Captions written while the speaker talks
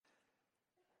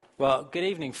Well, good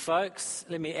evening, folks.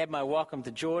 Let me add my welcome to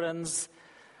Jordan's.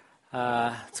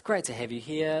 It's great to have you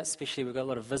here, especially we've got a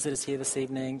lot of visitors here this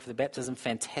evening for the baptism.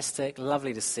 Fantastic.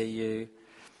 Lovely to see you.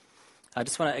 I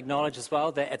just want to acknowledge as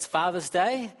well that it's Father's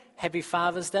Day. Happy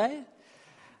Father's Day.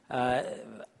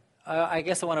 I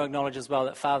guess I want to acknowledge as well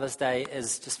that Father's Day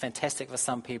is just fantastic for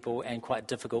some people and quite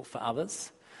difficult for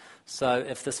others. So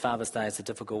if this Father's Day is a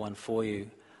difficult one for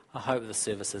you, I hope the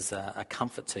service is a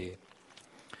comfort to you.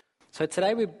 So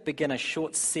today we begin a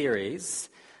short series,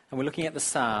 and we're looking at the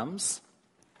Psalms.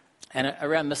 And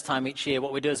around this time each year,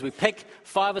 what we do is we pick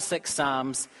 5 or 6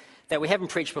 Psalms that we haven't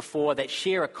preached before, that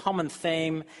share a common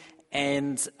theme,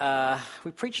 and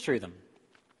we preach through them.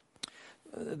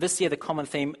 This year the common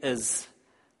theme is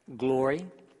glory,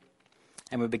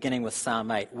 and we're beginning with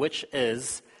Psalm 8, which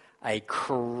is a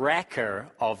cracker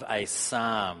of a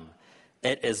psalm.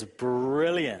 It is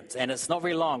brilliant, and it's not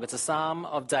very long. It's a Psalm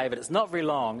of David. It's not very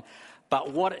long,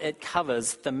 but what it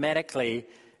covers thematically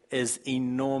is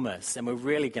enormous, and we're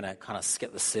really going to kind of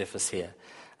skip the surface here.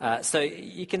 So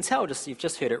you can tell, you've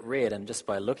just heard it read, and just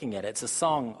by looking at it, it's a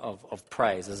song of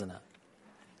praise, isn't it?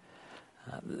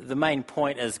 The main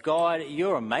point is, God,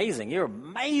 you're amazing. You're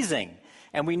amazing.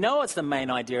 And we know it's the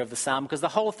main idea of the psalm because the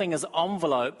whole thing is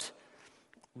enveloped,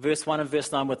 verse 1 and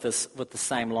verse 9, with the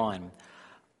same line.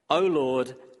 O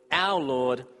Lord, our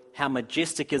Lord, how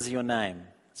majestic is your name.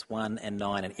 It's 1 and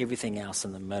 9 and everything else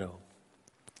in the middle.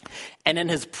 And in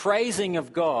his praising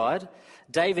of God,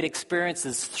 David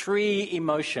experiences three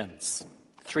emotions.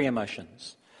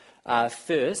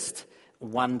 First,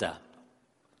 wonder.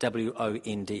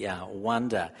 W-O-N-D-R,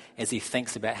 wonder, as he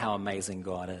thinks about how amazing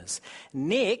God is.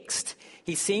 Next,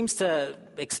 he seems to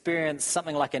experience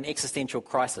something like an existential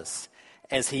crisis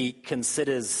as he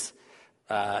considers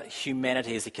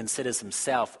humanity, as he considers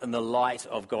himself in the light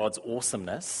of God's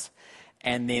awesomeness.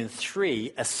 And then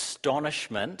 3,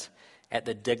 astonishment at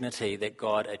the dignity that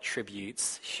God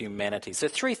attributes humanity. So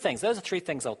 3 things. Those are 3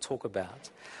 things I'll talk about.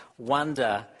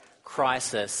 Wonder,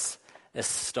 crisis,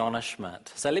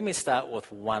 astonishment. So let me start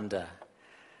with wonder.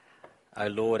 O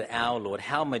Lord, our Lord,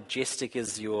 how majestic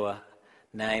is your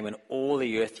name in all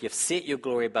the earth. You've set your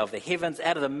glory above the heavens.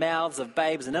 Out of the mouths of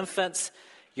babes and infants,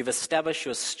 you've established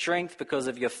your strength because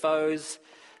of your foes,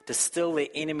 to still the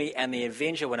enemy and the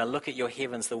avenger. When I look at your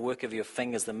heavens, the work of your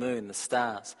fingers, the moon, the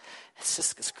stars.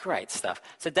 It's great stuff.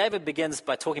 So David begins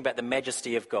by talking about the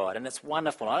majesty of God, and it's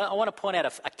wonderful. I want to point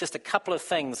out just a couple of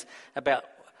things about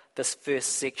this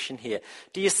first section here.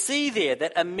 Do you see there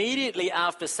that immediately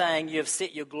after saying you have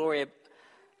set your glory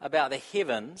about the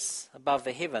heavens, above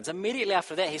the heavens, immediately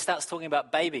after that he starts talking about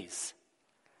babies.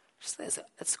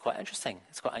 It's quite interesting.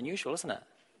 It's quite unusual, isn't it?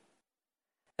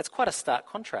 It's quite a stark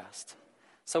contrast.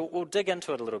 So we'll dig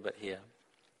into it a little bit here.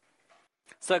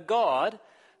 So God,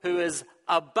 who is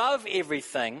above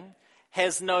everything,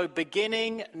 has no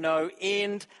beginning, no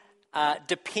end,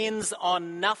 depends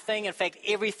on nothing. In fact,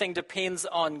 everything depends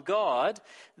on God.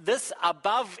 This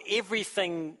above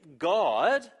everything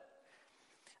God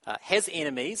has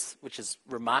enemies, which is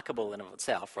remarkable in of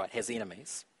itself, right? Has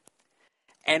enemies.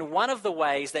 And one of the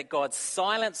ways that God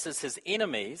silences his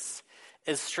enemies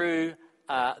is through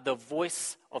the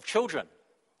voice of children.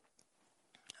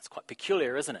 It's quite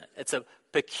peculiar, isn't it? It's a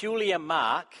peculiar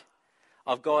mark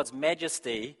of God's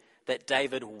majesty that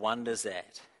David wonders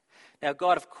at. Now,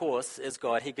 God, of course, is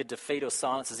God. He could defeat or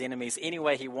silence his enemies any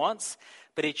way he wants,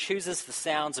 but he chooses the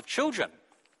sounds of children.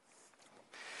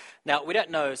 Now, we don't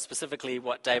know specifically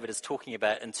what David is talking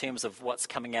about in terms of what's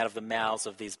coming out of the mouths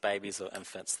of these babies or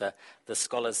infants. The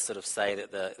scholars sort of say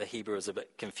that the Hebrew is a bit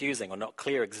confusing or not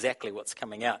clear exactly what's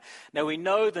coming out. Now, we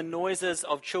know the noises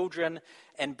of children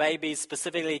and babies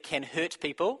specifically can hurt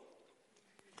people.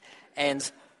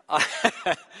 And,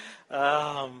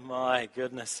 oh my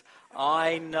goodness,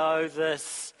 I know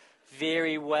this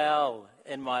very well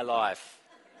in my life.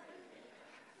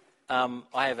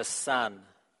 I have a son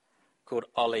called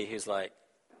Ollie, who's like,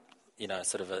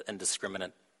 sort of an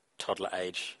indiscriminate toddler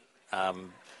age.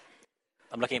 I'm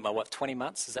looking at my 20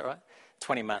 months, is that right?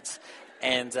 20 months.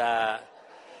 And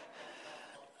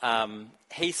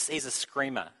he's a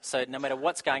screamer. So no matter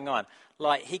what's going on,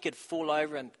 like he could fall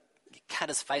over and cut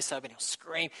his face open, he'll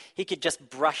scream. He could just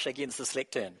brush against this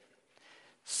lectern.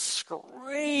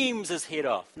 Screams his head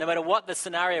off. No matter what the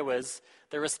scenario is,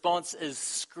 the response is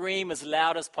scream as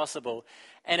loud as possible.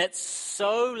 And it's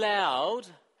so loud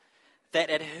that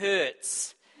it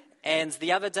hurts. And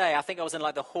the other day, I think I was in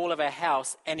like the hall of our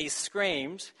house, and he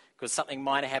screamed, because something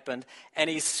minor happened,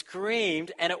 and he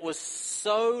screamed, and it was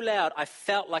so loud, I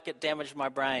felt like it damaged my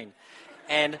brain.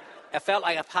 And I felt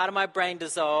like a part of my brain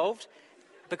dissolved,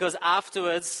 because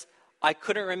afterwards, I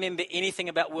couldn't remember anything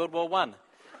about World War I.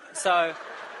 So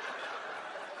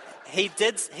he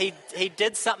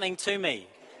did something to me.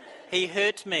 He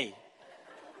hurt me.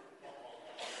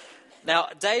 Now,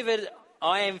 David,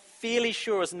 I am fairly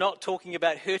sure, is not talking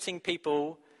about hurting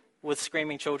people with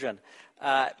screaming children.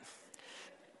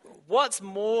 What's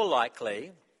more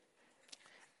likely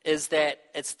is that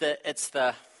it's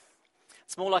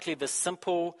more likely the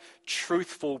simple,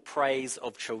 truthful praise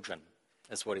of children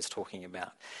is what he's talking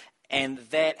about, and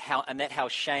that how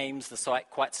shames the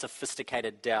quite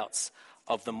sophisticated doubts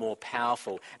of the more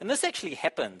powerful. And this actually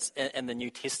happens in the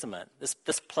New Testament.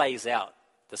 This plays out.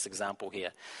 This example here.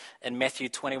 In Matthew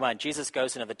 21, Jesus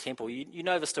goes into the temple. You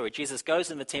know the story. Jesus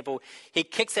goes in the temple. He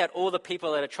kicks out all the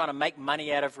people that are trying to make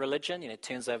money out of religion.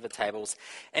 Turns over the tables.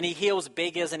 And he heals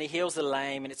beggars and he heals the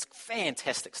lame. And it's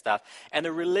fantastic stuff. And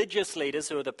the religious leaders,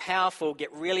 who are the powerful,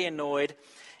 get really annoyed.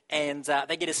 And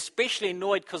they get especially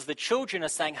annoyed because the children are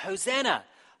saying, Hosanna,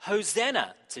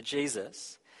 Hosanna to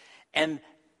Jesus. And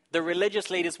the religious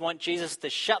leaders want Jesus to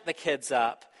shut the kids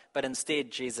up. But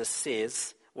instead, Jesus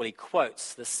says, well, he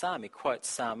quotes the psalm. He quotes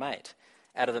Psalm 8.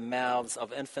 Out of the mouths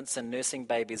of infants and nursing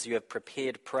babies, you have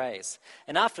prepared praise.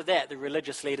 And after that, the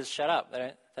religious leaders shut up.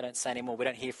 They don't say anymore. We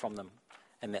don't hear from them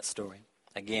in that story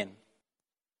again.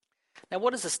 Now,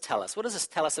 what does this tell us? What does this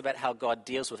tell us about how God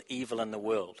deals with evil in the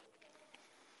world?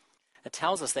 It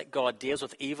tells us that God deals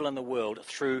with evil in the world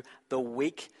through the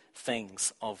weak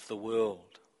things of the world.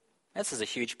 This is a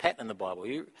huge pattern in the Bible.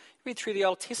 You read through the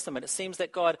Old Testament, it seems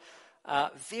that God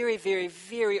very, very,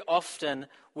 very often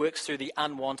works through the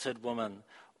unwanted woman,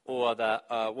 or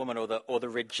the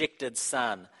rejected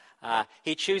son.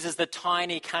 He chooses the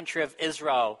tiny country of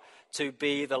Israel to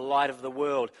be the light of the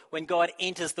world. When God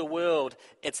enters the world,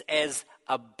 it's as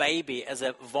a baby, as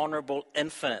a vulnerable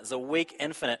infant, as a weak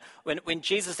infant. When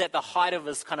Jesus, at the height of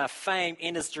his kind of fame,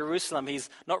 enters Jerusalem, he's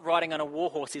not riding on a war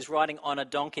horse, he's riding on a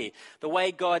donkey. The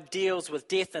way God deals with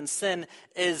death and sin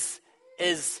is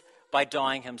by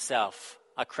dying himself,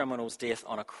 a criminal's death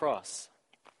on a cross.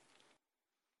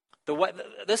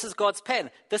 This is God's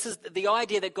pattern. This is the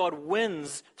idea that God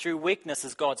wins through weakness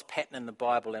is God's pattern in the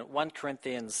Bible. And 1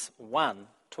 Corinthians 1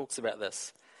 talks about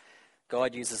this.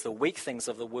 God uses the weak things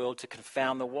of the world to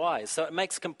confound the wise. So it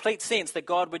makes complete sense that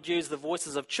God would use the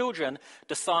voices of children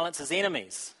to silence his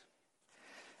enemies.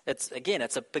 It's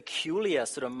a peculiar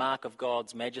sort of mark of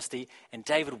God's majesty, and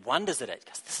David wonders at it. He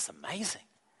goes, this is amazing.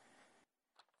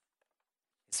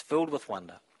 It's filled with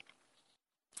wonder.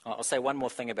 I'll say one more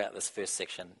thing about this first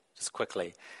section, just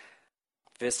quickly.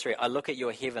 Verse 3, I look at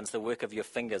your heavens, the work of your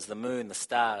fingers, the moon, the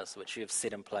stars, which you have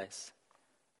set in place.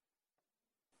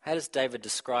 How does David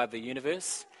describe the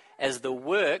universe? As the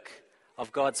work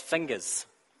of God's fingers.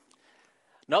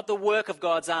 Not the work of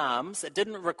God's arms. It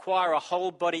didn't require a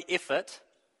whole body effort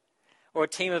or a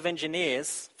team of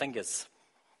engineers. Fingers.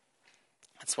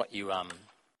 That's what you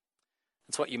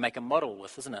make a model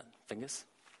with, isn't it? Fingers.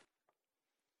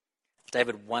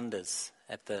 David wonders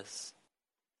at this.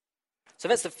 So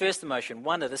that's the first emotion,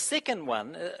 wonder. The second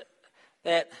one,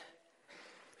 that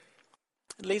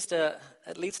it leads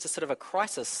to sort of a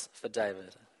crisis for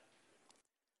David.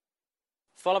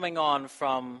 Following on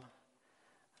from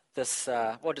this,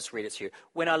 I'll just read it to you.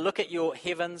 When I look at your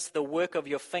heavens, the work of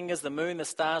your fingers, the moon, the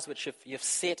stars, which you've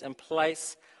set in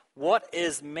place, what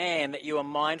is man that you are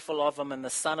mindful of him, and the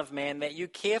Son of Man that you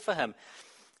care for him?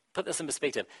 Put this in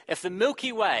perspective. If the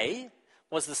Milky Way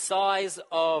was the size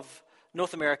of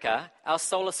North America, our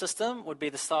solar system would be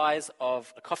the size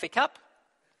of a coffee cup,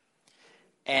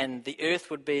 and the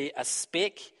Earth would be a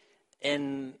speck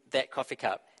in that coffee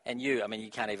cup. And you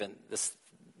can't even, this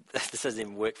doesn't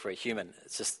even work for a human.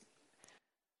 It's just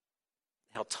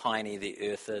how tiny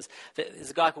the Earth is.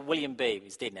 There's a guy called William Beebe.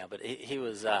 He's dead now, but he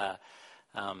was a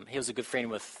good friend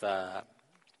with,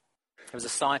 he was a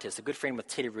scientist, a good friend with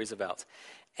Teddy Roosevelt.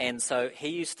 And so he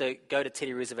used to go to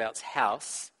Teddy Roosevelt's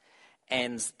house,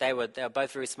 and they were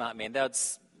both very smart men. They would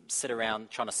sit around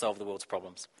trying to solve the world's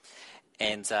problems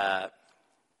and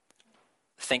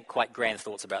think quite grand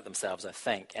thoughts about themselves, I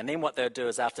think. And then what they would do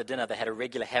is after dinner, they had a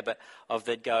regular habit of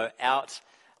they'd go out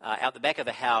the back of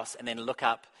the house and then look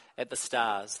up at the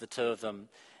stars, the two of them,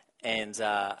 and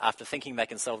after thinking they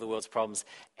can solve the world's problems.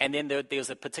 And then there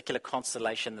was a particular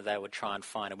constellation that they would try and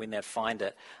find. And when they'd find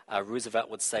it,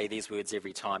 Roosevelt would say these words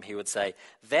every time. He would say,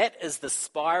 that is the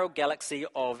spiral galaxy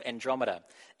of Andromeda.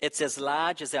 It's as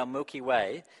large as our Milky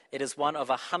Way. It is one of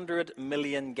 100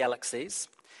 million galaxies.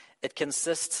 It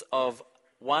consists of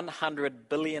 100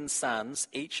 billion suns,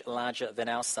 each larger than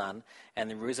our sun.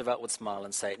 And then Roosevelt would smile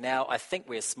and say, now I think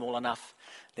we're small enough.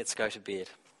 Let's go to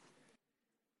bed.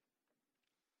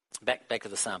 Back to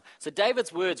the psalm. So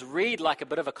David's words read like a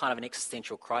bit of a kind of an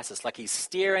existential crisis, like he's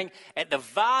staring at the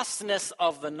vastness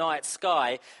of the night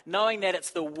sky, knowing that it's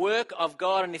the work of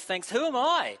God, and he thinks, who am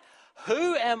I?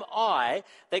 Who am I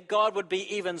that God would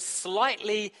be even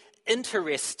slightly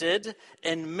interested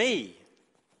in me?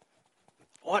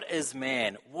 What is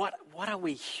man? What are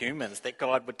we humans that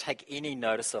God would take any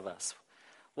notice of us?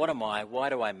 What am I? Why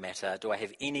do I matter? Do I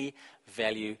have any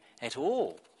value at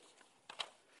all?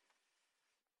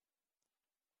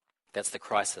 That's the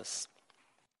crisis.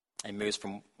 It moves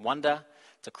from wonder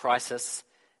to crisis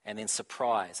and then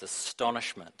surprise,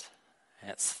 astonishment.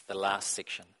 That's the last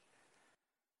section.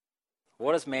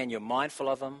 What is man? You're mindful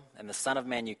of him, and the Son of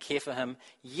Man, you care for him.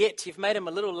 Yet you've made him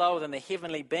a little lower than the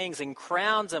heavenly beings and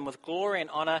crowned him with glory and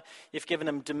honor. You've given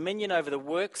him dominion over the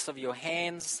works of your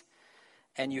hands,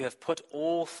 and you have put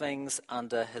all things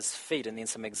under his feet. And then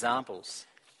some examples.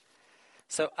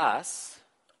 So us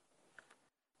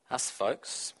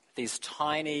folks, these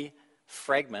tiny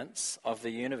fragments of the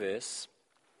universe,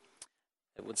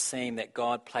 it would seem that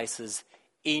God places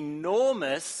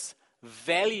enormous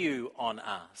value on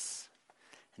us.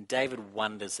 And David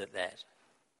wonders at that.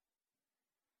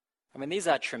 I mean, these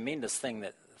are tremendous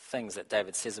things that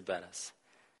David says about us.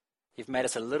 You've made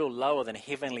us a little lower than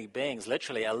heavenly beings,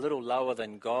 literally a little lower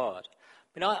than God.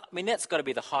 I mean that's got to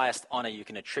be the highest honor you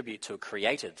can attribute to a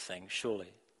created thing,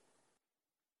 surely.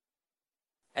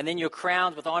 And then you're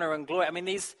crowned with honor and glory. I mean,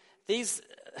 these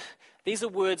are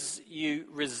words you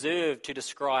reserve to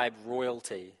describe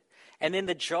royalty. And then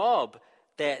the job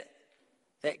that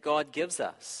God gives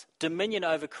us, dominion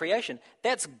over creation,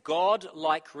 that's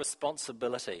God-like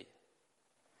responsibility.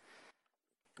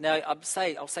 Now, I'll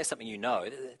say something you know.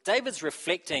 David's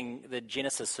reflecting the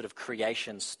Genesis sort of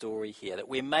creation story here, that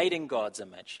we're made in God's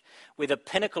image. We're the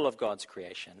pinnacle of God's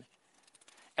creation.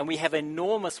 And we have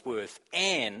enormous worth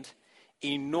and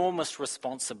enormous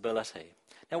responsibility.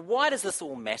 Now, why does this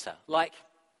all matter? Why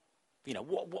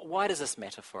does this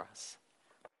matter for us?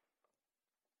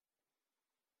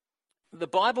 The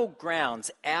Bible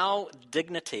grounds our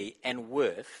dignity and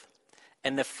worth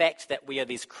in the fact that we are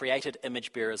these created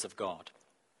image bearers of God.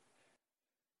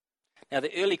 Now,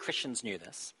 the early Christians knew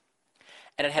this,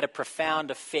 and it had a profound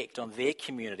effect on their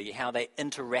community, how they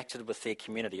interacted with their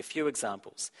community. A few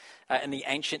examples. In the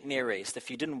ancient Near East, if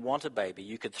you didn't want a baby,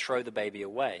 you could throw the baby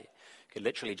away. You could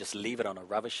literally just leave it on a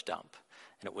rubbish dump,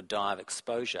 and it would die of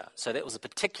exposure. So that was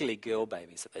particularly girl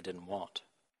babies that they didn't want.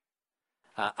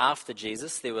 After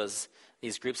Jesus, there was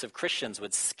these groups of Christians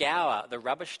would scour the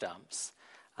rubbish dumps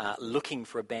looking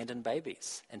for abandoned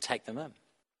babies and take them in.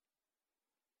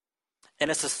 In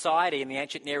a society in the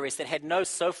ancient Near East that had no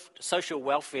social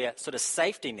welfare sort of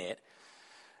safety net,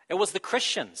 it was the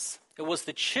Christians, it was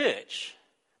the church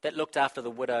that looked after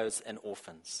the widows and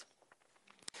orphans.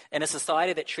 In a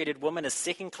society that treated women as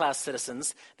second-class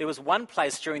citizens, there was one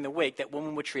place during the week that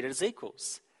women were treated as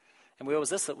equals. And where was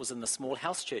this? It was in the small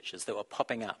house churches that were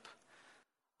popping up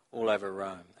all over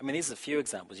Rome. I mean, these are a few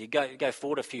examples. You go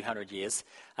forward a few hundred years.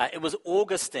 It was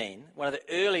Augustine, one of the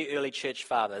early church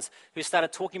fathers, who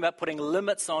started talking about putting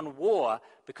limits on war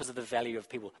because of the value of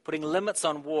people. Putting limits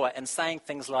on war and saying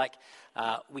things like,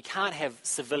 we can't have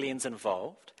civilians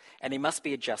involved, and there must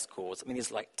be a just cause. I mean,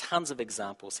 there's tons of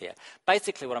examples here.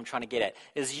 Basically, what I'm trying to get at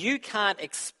is you can't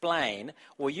explain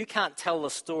or you can't tell the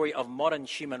story of modern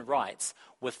human rights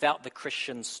without the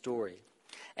Christian story.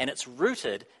 And it's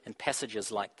rooted in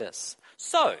passages like this.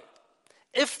 So,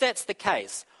 if that's the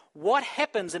case, what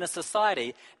happens in a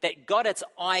society that got its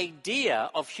idea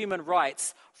of human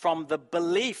rights from the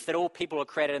belief that all people are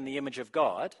created in the image of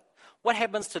God? What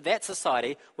happens to that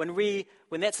society when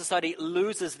that society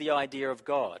loses the idea of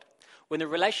God? When the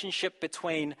relationship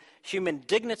between human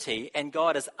dignity and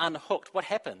God is unhooked, what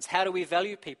happens? How do we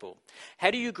value people?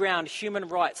 How do you ground human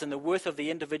rights in the worth of the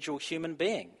individual human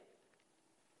being?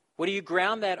 What do you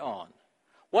ground that on?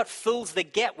 What fills the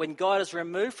gap when God is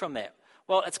removed from that?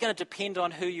 Well, it's going to depend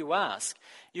on who you ask.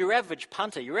 Your average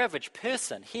punter, your average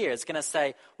person here is going to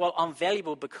say, well, I'm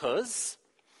valuable because,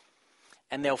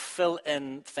 and they'll fill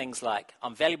in things like,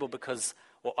 I'm valuable because,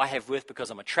 or I have worth because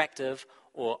I'm attractive,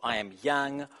 or I am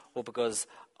young, or because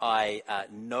I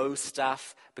know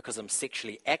stuff, because I'm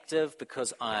sexually active,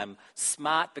 because I'm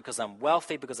smart, because I'm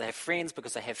wealthy, because I have friends,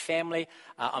 because I have family.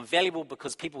 I'm valuable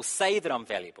because people say that I'm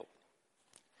valuable.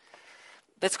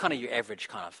 That's kind of your average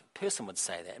kind of person would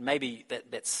say that. And maybe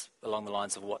that's along the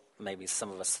lines of what maybe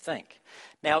some of us think.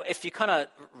 Now, if you kind of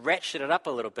ratchet it up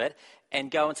a little bit and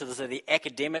go into the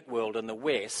academic world in the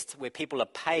West, where people are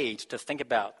paid to think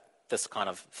about this kind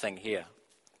of thing here,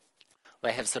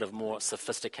 they have sort of more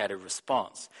sophisticated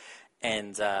response.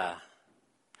 And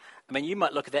I mean, you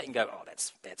might look at that and go, oh,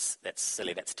 that's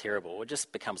silly, that's terrible. It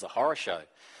just becomes a horror show.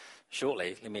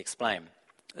 Shortly, let me explain.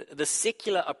 The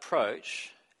secular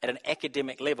approach at an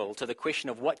academic level to the question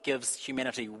of what gives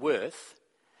humanity worth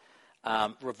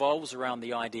revolves around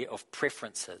the idea of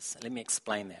preferences. Let me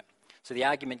explain that. So the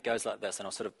argument goes like this, and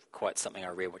I'll sort of quote something I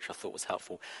read which I thought was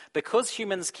helpful. Because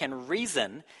humans can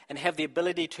reason and have the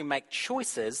ability to make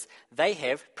choices, they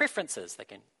have preferences.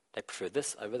 They prefer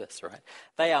this over this, right?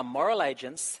 They are moral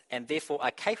agents and therefore are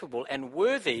capable and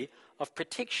worthy of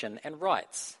protection and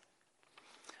rights.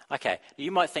 Okay,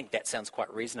 you might think that sounds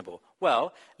quite reasonable.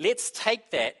 Well, let's take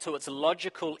that to its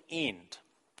logical end.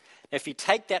 If you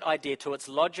take that idea to its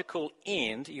logical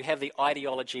end, you have the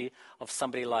ideology of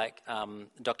somebody like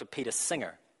Dr. Peter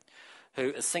Singer,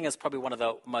 who Singer is probably one of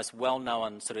the most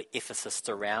well-known sort of ethicists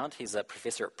around. He's a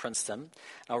professor at Princeton.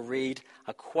 I'll read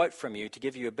a quote from you to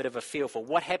give you a bit of a feel for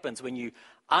what happens when you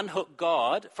unhook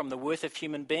God from the worth of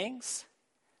human beings,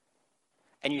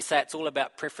 and you say it's all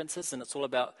about preferences and it's all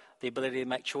about the ability to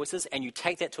make choices, and you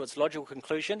take that to its logical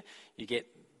conclusion, you get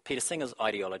Peter Singer's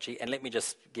ideology. And let me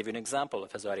just give you an example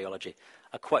of his ideology.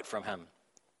 A quote from him.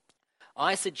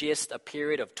 I suggest a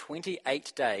period of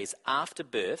 28 days after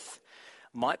birth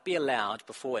might be allowed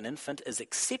before an infant is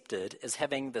accepted as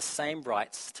having the same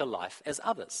rights to life as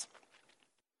others.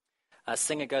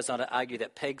 Singer goes on to argue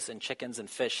that pigs and chickens and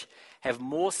fish have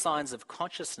more signs of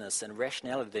consciousness and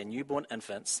rationality than newborn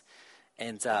infants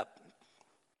and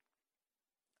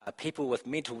people with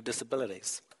mental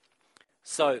disabilities.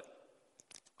 So,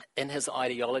 in his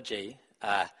ideology,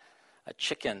 a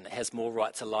chicken has more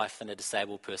right to life than a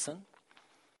disabled person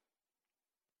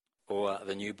or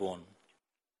the newborn.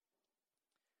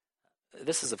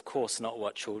 This is, of course, not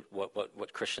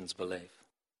what Christians believe.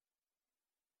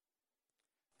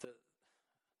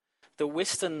 The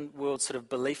Western world sort of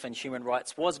belief in human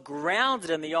rights was grounded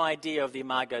in the idea of the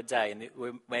Imago Dei, and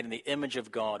we're made in the image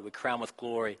of God, we're crowned with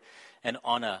glory and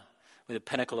honour. We're the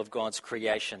pinnacle of God's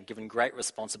creation, given great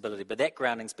responsibility. But that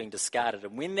grounding's been discarded.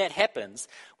 And when that happens,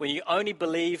 when you only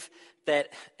believe that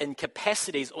in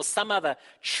capacities or some other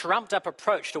trumped up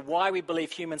approach to why we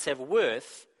believe humans have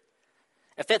worth,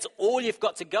 if that's all you've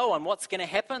got to go on, what's going to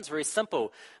happen? It's very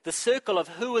simple. The circle of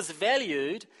who is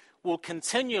valued will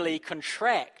continually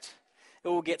contract. It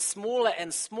will get smaller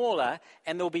and smaller,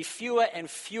 and there will be fewer and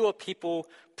fewer people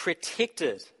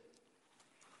protected.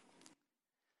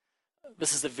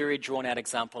 This is a very drawn-out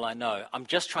example, I know. I'm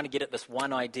just trying to get at this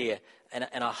one idea,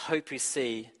 and I hope you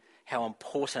see how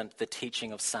important the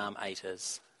teaching of Psalm 8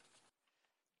 is.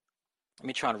 Let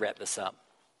me try and wrap this up.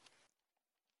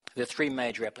 There are three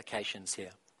major applications here.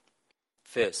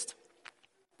 First,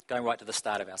 going right to the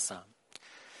start of our psalm.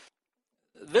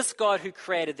 This God who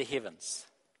created the heavens,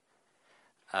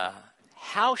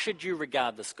 how should you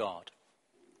regard this God?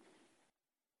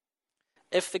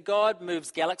 If the God moves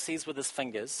galaxies with his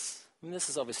fingers, and this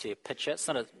is obviously a picture. It's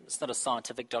not a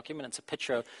scientific document. It's a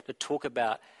picture to talk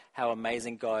about how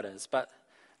amazing God is. But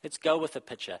let's go with the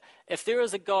picture. If there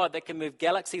is a God that can move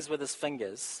galaxies with his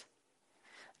fingers,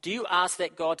 do you ask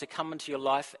that God to come into your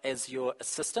life as your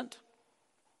assistant?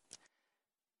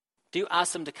 Do you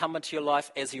ask him to come into your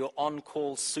life as your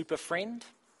on-call super friend?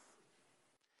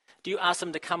 Do you ask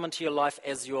him to come into your life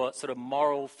as your sort of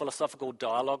moral, philosophical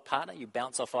dialogue partner? You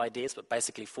bounce off ideas, but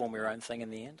basically form your own thing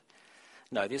in the end?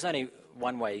 No, there's only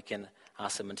one way you can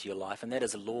ask him into your life, and that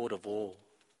is Lord of all.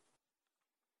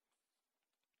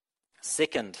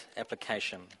 Second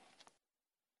application.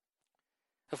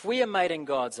 If we are made in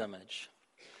God's image,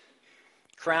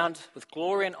 crowned with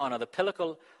glory and honor, the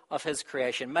pinnacle of his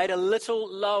creation, made a little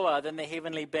lower than the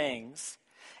heavenly beings,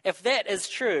 if that is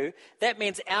true, that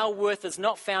means our worth is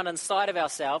not found inside of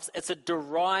ourselves. It's a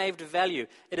derived value.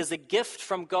 It is a gift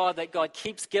from God that God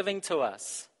keeps giving to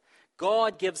us.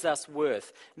 God gives us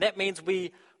worth. And that means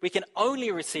we can only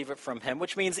receive it from him,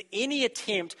 which means any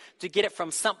attempt to get it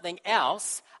from something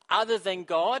else other than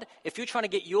God, if you're trying to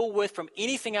get your worth from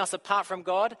anything else apart from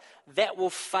God, that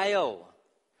will fail.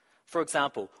 For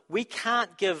example, we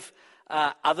can't give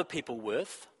other people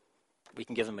worth. We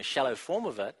can give them a shallow form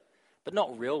of it, but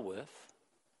not real worth.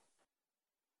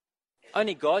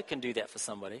 Only God can do that for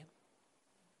somebody.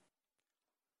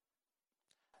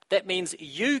 That means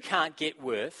you can't get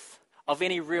worth of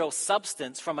any real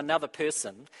substance from another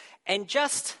person. And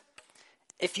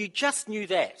if you just knew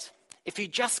that, if you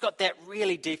just got that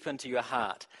really deep into your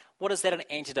heart, what is that an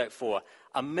antidote for?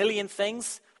 A million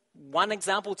things? One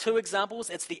example, two examples?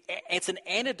 It's an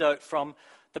antidote from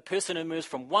the person who moves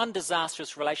from one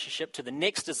disastrous relationship to the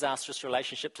next disastrous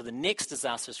relationship to the next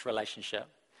disastrous relationship.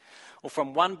 Or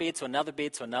from one bed to another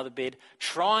bed to another bed,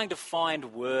 trying to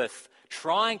find worth,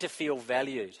 trying to feel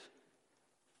valued.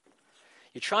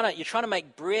 You're trying to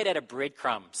make bread out of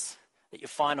breadcrumbs that you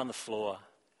find on the floor.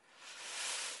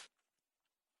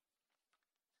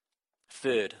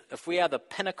 Third, if we are the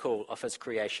pinnacle of his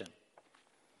creation,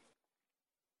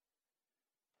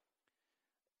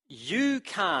 you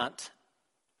can't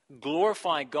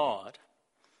glorify God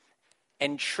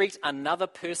and treat another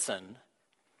person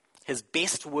his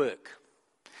best work.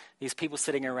 These people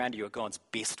sitting around you are God's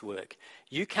best work.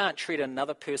 You can't treat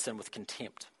another person with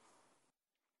contempt.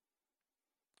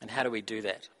 And how do we do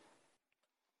that?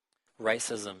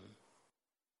 Racism is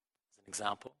an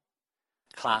example.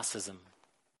 Classism.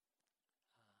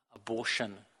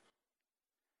 Abortion.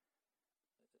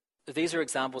 These are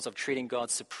examples of treating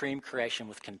God's supreme creation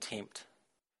with contempt.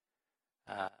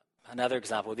 Another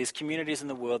example, there's communities in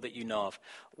the world that you know of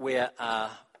where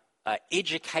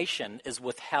education is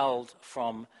withheld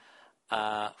from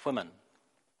women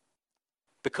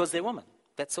because they're women,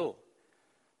 that's all.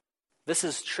 This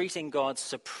is treating God's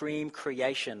supreme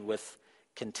creation with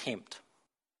contempt.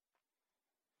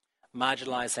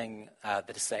 Marginalizing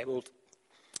the disabled,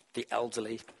 the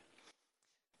elderly.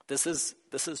 This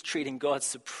is treating God's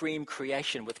supreme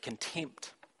creation with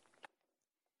contempt.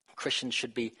 Christians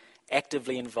should be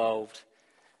actively involved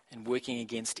in working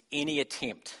against any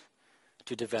attempt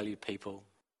to devalue people.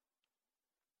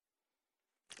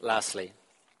 Lastly,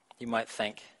 you might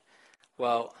think,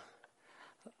 well,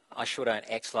 I sure don't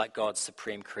act like God's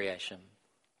supreme creation.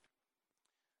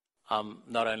 I'm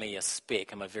not only a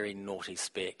speck, I'm a very naughty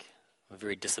speck. I'm a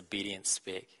very disobedient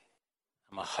speck.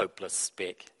 I'm a hopeless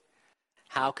speck.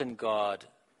 How can God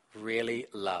really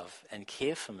love and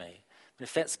care for me? And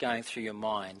if that's going through your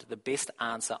mind, the best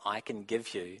answer I can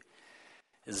give you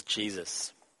is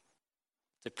Jesus,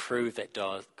 to prove that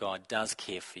God does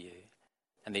care for you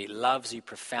and that he loves you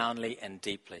profoundly and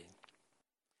deeply.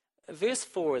 Verse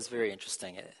 4 is very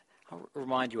interesting. I'll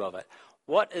remind you of it.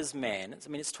 What is man?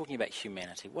 It's talking about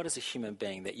humanity. What is a human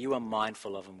being that you are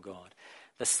mindful of him, God?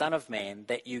 The Son of Man,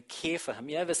 that you care for him.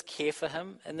 You know this care for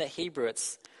him? In the Hebrew,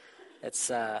 it's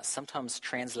sometimes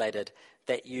translated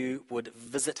that you would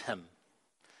visit him.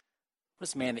 What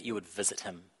is man that you would visit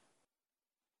him?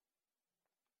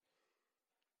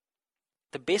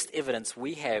 The best evidence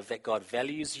we have that God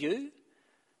values you,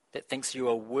 that thinks you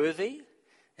are worthy,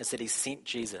 is that he sent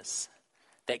Jesus.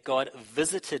 That God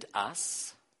visited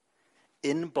us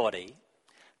in body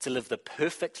to live the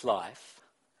perfect life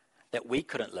that we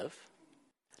couldn't live,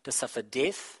 to suffer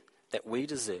death that we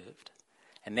deserved,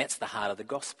 and that's the heart of the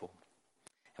gospel.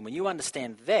 And when you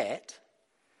understand that,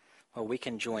 well, we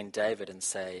can join David and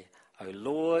say, O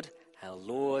Lord,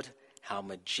 how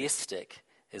majestic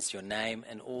is your name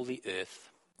in all the earth.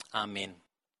 Amen.